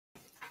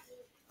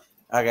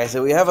Okay,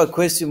 so we have a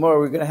quiz tomorrow.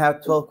 We're gonna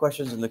have 12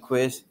 questions in the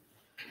quiz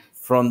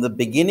from the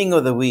beginning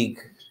of the week.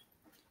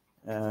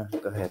 Go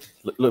ahead.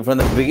 Look, from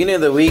the beginning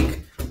of the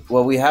week,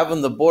 what we have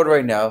on the board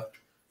right now,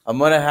 I'm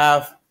gonna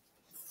have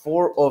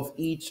 4 of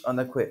each on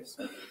the quiz.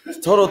 It's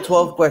total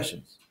 12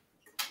 questions.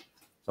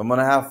 So I'm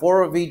gonna have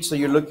 4 of each. So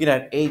you're looking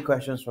at 8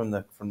 questions from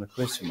the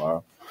quiz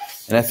tomorrow.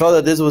 And I thought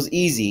that this was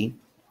easy.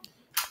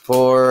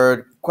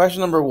 For question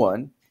number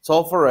 1,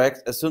 solve for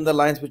x. Assume the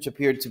lines which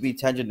appear to be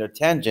tangent or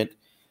tangent.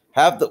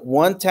 Have the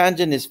one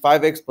tangent is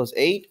 5x plus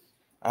 8.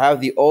 I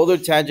have the other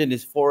tangent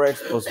is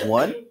 4x plus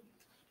 1.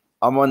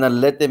 I'm going to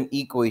let them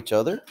equal each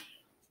other.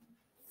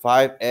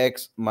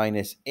 5x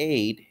minus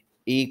 8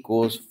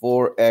 equals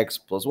 4x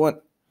plus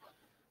 1.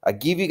 I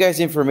give you guys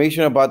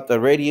information about the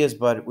radius,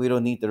 but we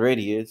don't need the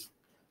radius.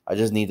 I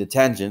just need the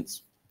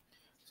tangents.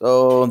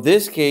 So in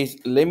this case,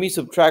 let me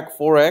subtract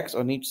 4x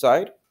on each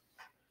side.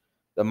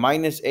 The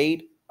minus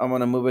 8, I'm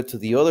going to move it to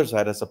the other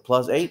side as a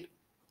plus 8.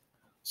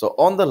 So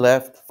on the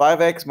left,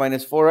 5x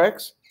minus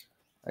 4x,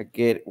 I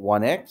get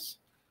 1x.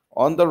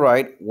 On the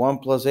right, 1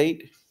 plus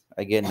 8,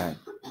 I get 9.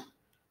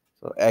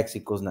 So x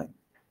equals 9.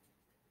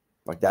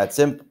 Like that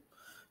simple.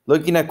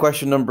 Looking at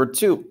question number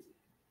 2.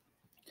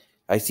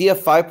 I see a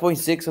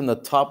 5.6 on the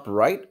top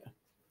right.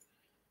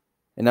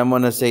 And I'm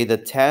going to say the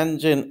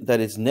tangent that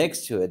is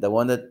next to it, the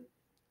one that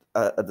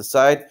at the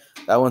side,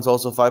 that one's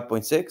also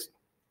 5.6.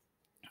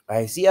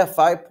 I see a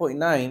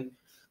 5.9.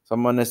 So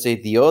I'm going to say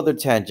the other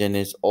tangent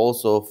is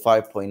also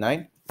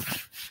 5.9.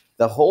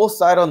 The whole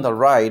side on the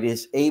right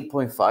is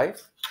 8.5.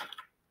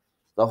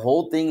 The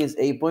whole thing is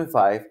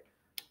 8.5.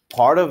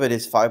 Part of it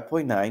is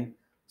 5.9.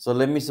 So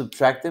let me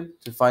subtract them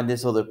to find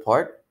this other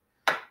part.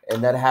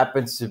 And that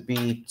happens to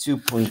be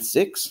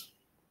 2.6.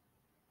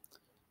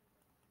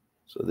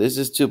 So this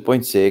is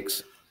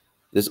 2.6.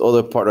 This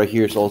other part right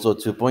here is also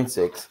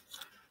 2.6.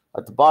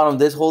 At the bottom,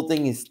 this whole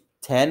thing is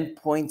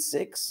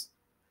 10.6.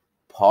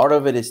 Part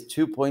of it is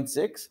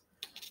 2.6.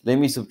 Let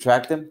me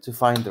subtract them to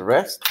find the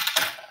rest.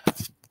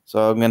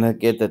 So I'm going to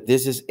get that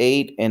this is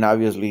 8, and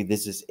obviously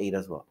this is 8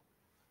 as well.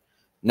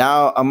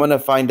 Now I'm going to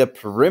find the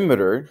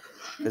perimeter,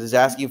 because it's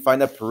asking to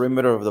find the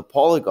perimeter of the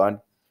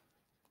polygon.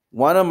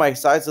 One of my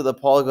sides of the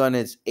polygon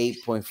is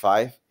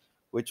 8.5,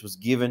 which was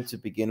given to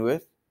begin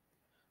with.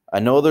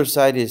 Another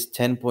side is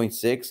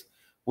 10.6,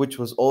 which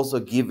was also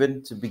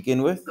given to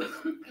begin with.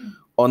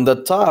 On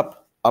the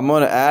top, I'm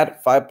going to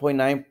add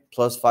 5.9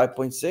 plus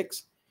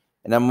 5.6,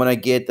 and I'm going to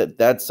get that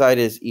that side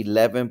is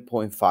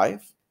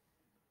 11.5.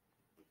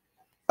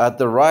 At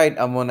the right,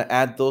 I'm going to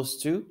add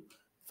those two,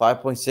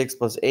 5.6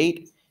 plus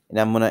 8, and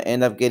I'm going to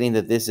end up getting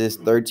that this is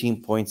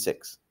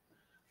 13.6.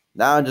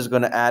 Now I'm just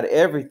going to add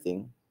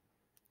everything.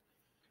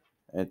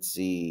 Let's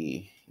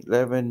see,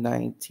 11,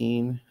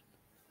 19,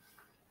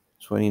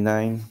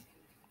 29,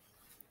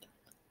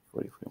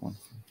 40, 41,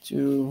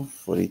 42,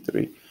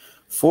 43,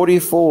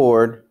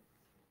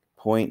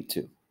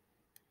 44.2.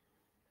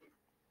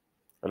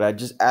 But I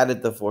just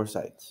added the 4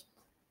 sides.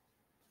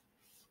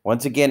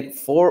 Once again,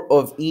 4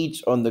 of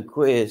each on the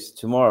quiz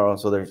tomorrow.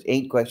 So there's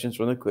 8 questions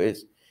from the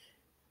quiz.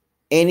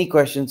 Any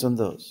questions on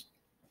those?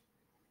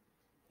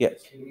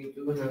 Yes. Can you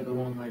do another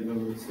one like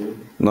number 2?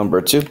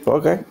 Number 2,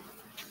 okay.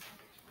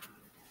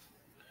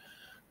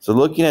 So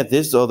looking at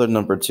this other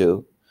number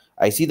 2,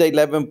 I see the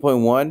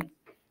 11.1,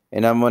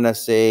 and I'm going to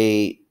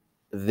say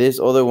this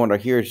other one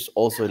right here is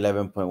also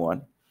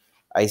 11.1.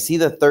 I see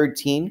the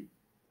 13,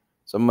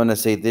 so I'm going to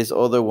say this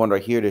other one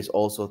right here is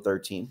also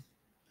 13.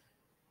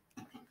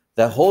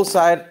 The whole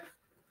side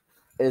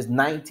is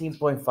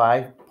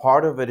 19.5.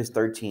 Part of it is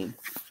 13.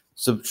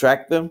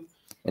 Subtract them,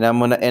 and I'm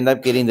going to end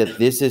up getting that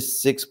this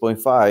is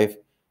 6.5,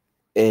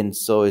 and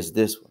so is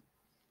this one.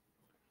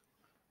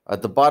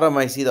 At the bottom,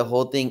 I see the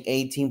whole thing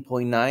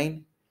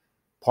 18.9.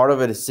 Part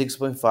of it is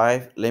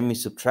 6.5. Let me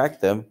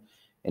subtract them,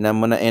 and I'm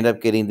going to end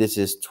up getting this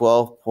is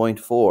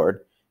 12.4,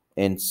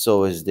 and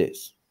so is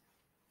this.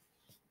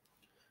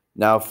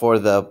 Now for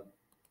the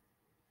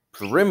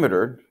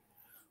perimeter,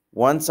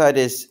 one side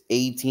is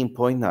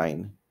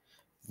 18.9.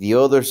 The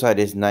other side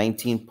is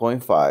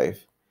 19.5.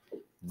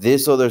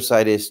 This other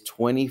side is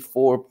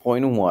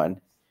 24.1.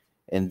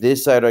 And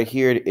this side right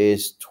here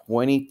is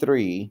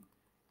 23.5.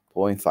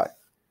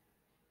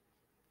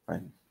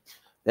 Right.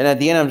 Then at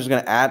the end, I'm just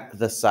going to add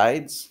the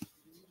sides.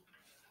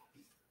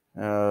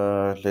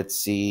 Let's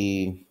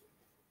see.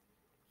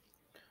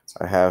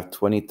 I have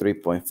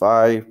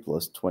 23.5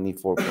 plus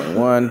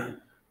 24.1,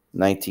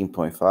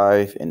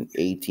 19.5, and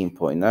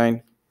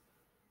 18.9.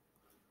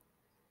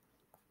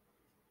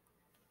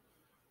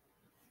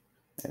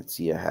 Let's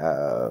see, I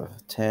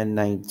have 10,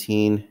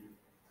 19,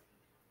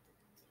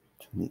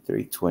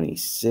 23,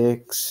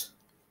 26,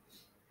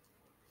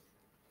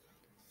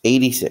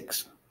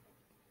 86.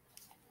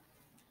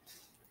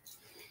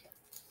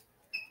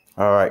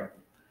 All right.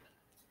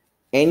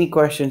 Any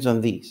questions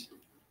on these?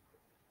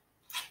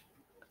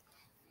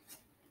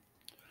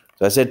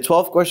 So I said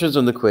 12 questions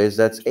on the quiz.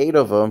 That's 8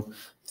 of them.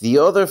 The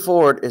other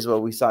 4 is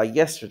what we saw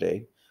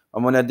yesterday.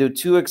 I'm going to do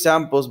 2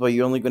 examples, but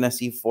you're only going to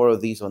see 4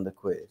 of these on the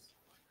quiz.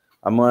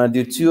 I'm going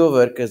to do two of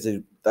it because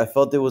I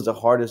felt it was the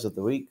hardest of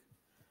the week.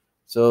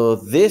 So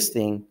this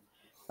thing,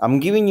 I'm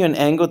giving you an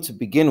angle to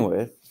begin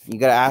with. You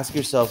got to ask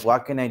yourself,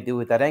 what can I do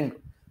with that angle?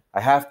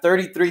 I have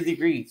 33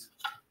 degrees.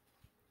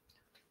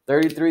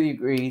 33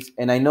 degrees.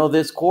 And I know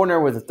this corner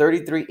where the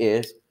 33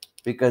 is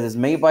because it's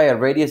made by a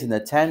radius and a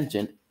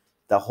tangent.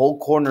 The whole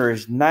corner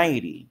is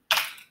 90.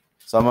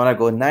 So I'm going to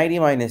go 90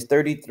 minus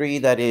 33.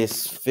 That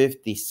is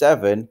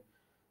 57.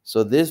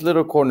 So this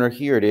little corner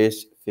here, it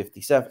is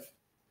 57.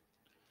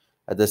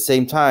 At the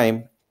same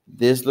time,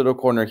 this little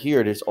corner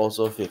here, it is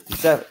also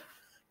 57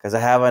 because I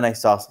have an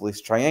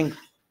isosceles triangle,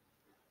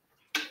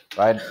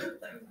 right?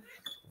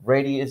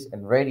 Radius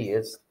and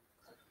radius.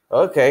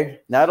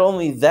 Okay, not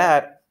only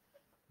that,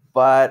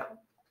 but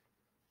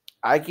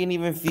I can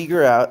even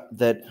figure out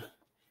that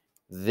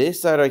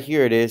this side right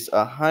here, it is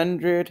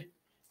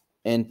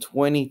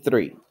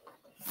 123.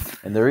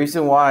 And the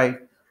reason why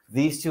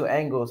these two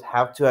angles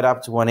have to add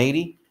up to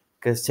 180,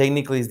 because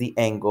technically it's the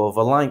angle of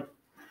a line.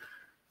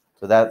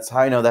 So that's how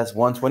I know that's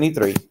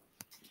 123.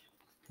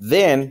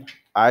 Then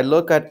I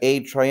look at a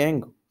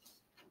triangle.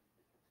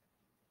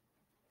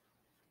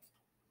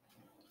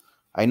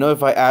 I know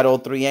if I add all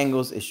three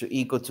angles, it should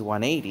equal to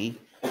 180.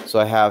 So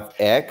I have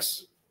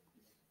x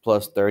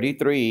plus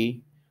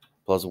 33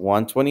 plus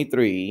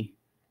 123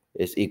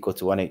 is equal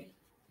to 180.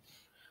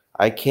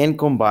 I can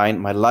combine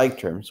my like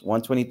terms.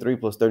 123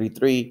 plus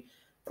 33,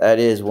 that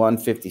is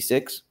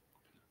 156.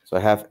 So I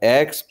have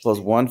x plus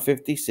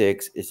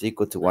 156 is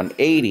equal to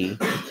 180.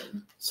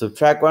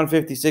 Subtract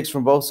 156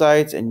 from both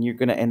sides, and you're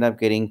going to end up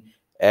getting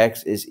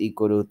x is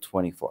equal to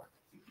 24.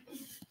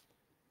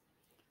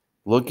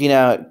 Looking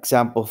at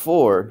example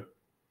 4,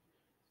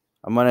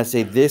 I'm going to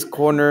say this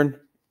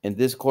corner and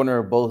this corner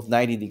are both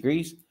 90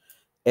 degrees.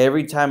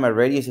 Every time my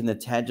radius and the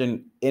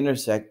tangent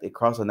intersect, it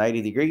crosses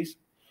 90 degrees.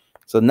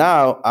 So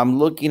now I'm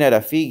looking at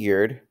a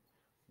figure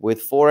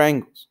with 4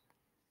 angles.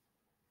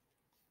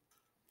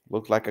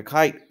 Looks like a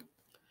kite.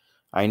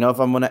 I know if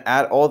I'm going to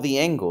add all the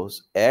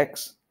angles,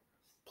 x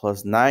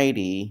plus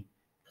 90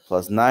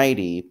 plus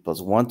 90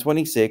 plus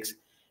 126,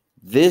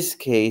 this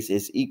case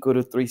is equal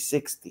to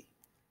 360.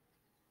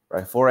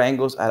 Right? 4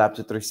 angles add up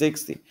to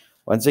 360.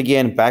 Once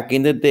again, back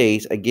in the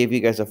days, I gave you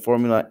guys a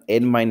formula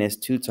n minus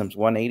 2 times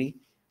 180.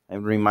 I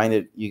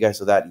reminded you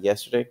guys of that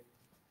yesterday.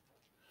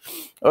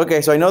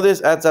 Okay, so I know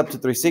this adds up to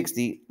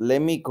 360.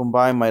 Let me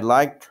combine my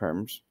like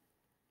terms.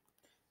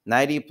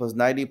 90 plus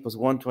 90 plus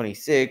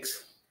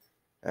 126,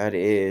 that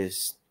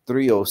is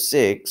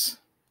 306.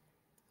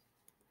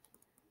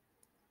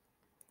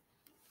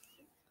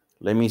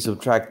 Let me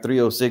subtract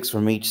 306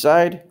 from each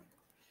side,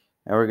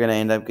 and we're going to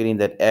end up getting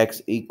that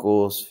x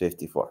equals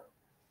 54.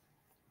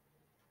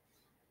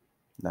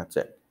 That's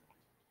it.